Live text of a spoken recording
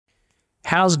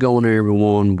How's it going,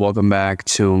 everyone? Welcome back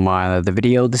to my other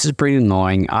video. This is pretty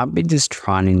annoying. I've been just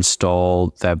trying to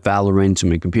install the Valorant to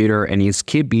my computer, and it's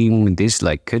keep being with this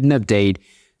like couldn't update.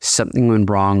 Something went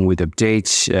wrong with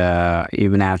updates.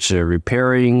 Even after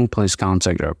repairing, please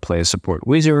contact our player support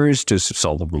wizards to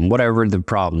solve the problem, whatever the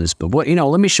problem is. But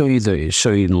let me show you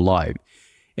in live.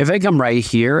 If I come right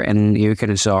here and you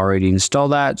can already install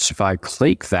that, so if I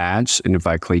click that and if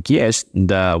I click yes,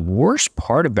 the worst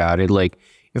part about it, like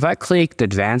if I click the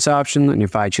advanced option and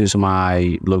if I choose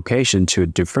my location to a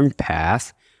different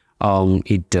path,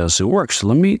 it doesn't work. So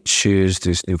let me choose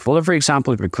this new folder. For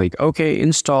example, if I click OK,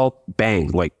 install,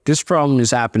 bang, like this problem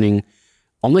is happening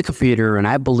on the computer, and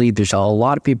I believe there's a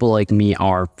lot of people like me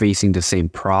are facing the same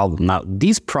problem. Now,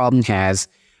 this problem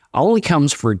only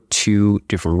comes for two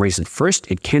different reasons. First,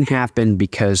 it can happen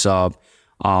because of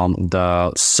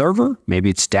the server, maybe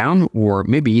it's down, or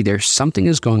maybe there's something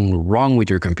is going wrong with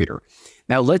your computer.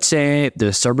 Now, let's say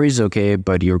the server is okay,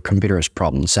 but your computer has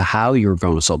problems. So how you're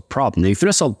going to solve the problem? Now, if you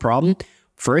want to solve the problem,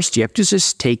 first, you have to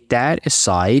just take that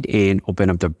aside and open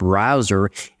up the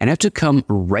browser and have to come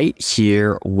right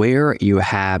here where you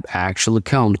have actually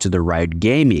come to the Riot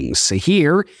Gaming. So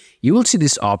here, you will see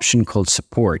this option called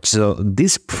support. So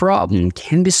this problem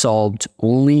can be solved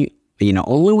only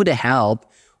with the help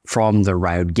from the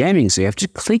Riot Gaming. So you have to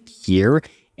click here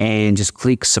and just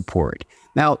click support.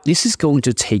 Now, this is going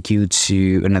to take you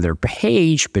to another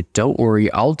page, but don't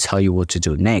worry, I'll tell you what to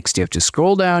do next. You have to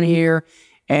scroll down here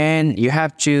and you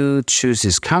have to choose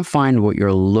this, can't find what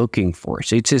you're looking for.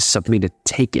 So it says submit a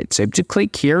ticket. So you have to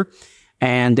click here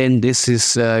and then this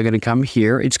is going to come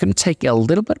here. It's going to take a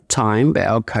little bit of time, but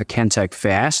I can take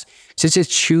fast. So it says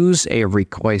choose a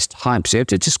request type. So you have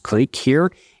to just click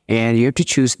here and you have to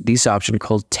choose this option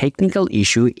called technical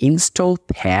issue, install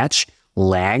patch,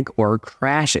 lag or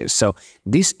crashes. So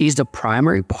this is the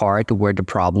primary part where the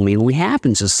problem mainly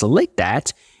happens. So select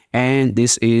that and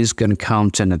this is going to come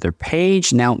to another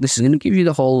page. Now this is going to give you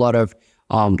the whole lot of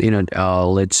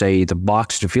let's say the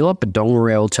box to fill up, but don't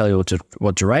worry, I will tell you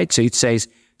what to write. So it says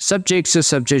subject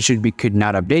should be could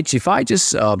not update. So if I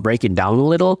just break it down a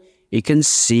little, you can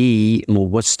see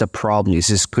what's the problem. This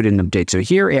is couldn't update. So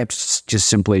here you have to just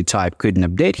simply type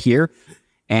couldn't update here.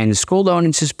 And scroll down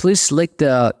and says, please select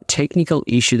the technical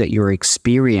issue that you're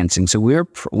experiencing. So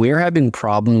we're having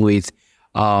problem with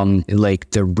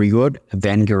like the Riot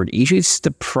Vanguard issue. It's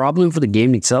the problem for the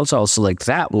game itself. So I'll select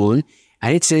that one.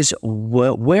 And it says,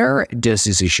 where does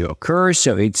this issue occur?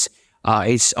 So it's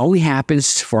only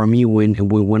happens for me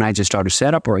when I just start a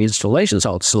setup or installation.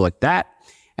 So I'll select that.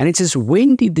 And it says,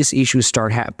 when did this issue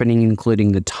start happening,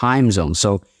 including the time zone?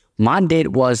 So my date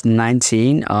was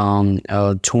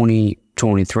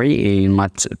 19/20/23 and my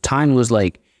time was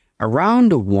like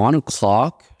around 1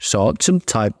 o'clock. So I'll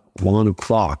type 1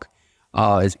 o'clock.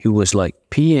 It was like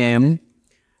PM.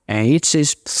 And it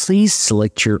says, please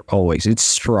select your OS.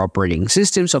 It's for operating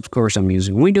systems. Of course, I'm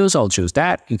using Windows. I'll choose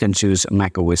that. You can choose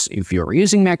macOS if you're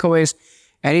using macOS.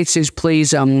 And it says, please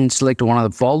select one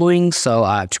of the following. So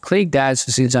I have to click that.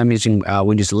 So since I'm using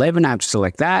Windows 11, I have to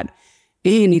select that.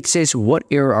 And it says, what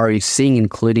error are you seeing,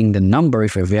 including the number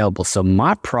if available? So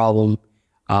my problem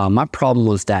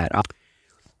was that.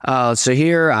 So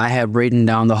here I have written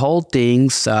down the whole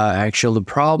things, actually the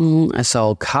problem. So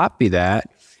I'll copy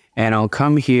that. And I'll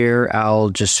come here,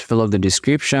 I'll just fill up the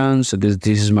description. So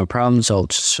this is my problem. So I'll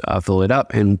just fill it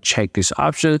up and check this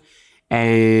option.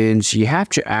 And you have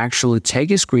to actually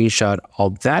take a screenshot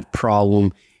of that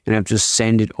problem and have to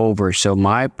send it over. So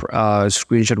my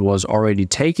screenshot was already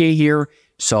taken here.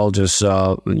 So I'll just,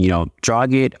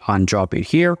 drag it and drop it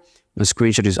here. The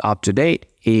screenshot is up to date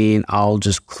and I'll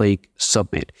just click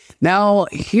submit. Now,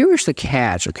 here's the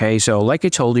catch, okay? So like I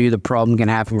told you, the problem can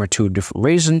happen for two different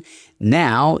reasons.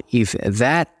 Now, if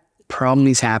that problem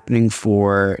is happening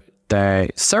for the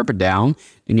server down,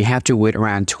 then you have to wait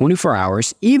around 24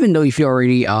 hours. Even though if you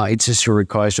already, it's just your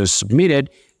request was submitted,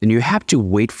 then you have to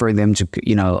wait for them to,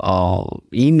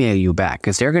 email you back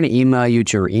because they're going to email you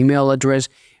to your email address.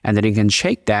 And then you can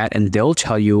check that and they'll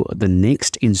tell you the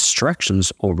next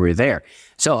instructions over there.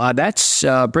 So that's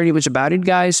pretty much about it,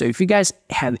 guys. So if you guys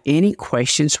have any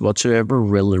questions whatsoever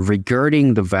really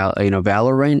regarding the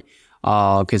Valorant,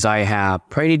 because I have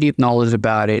pretty deep knowledge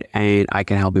about it and I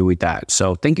can help you with that.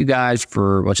 So thank you guys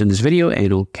for watching this video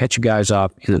and I'll catch you guys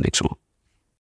up in the next one.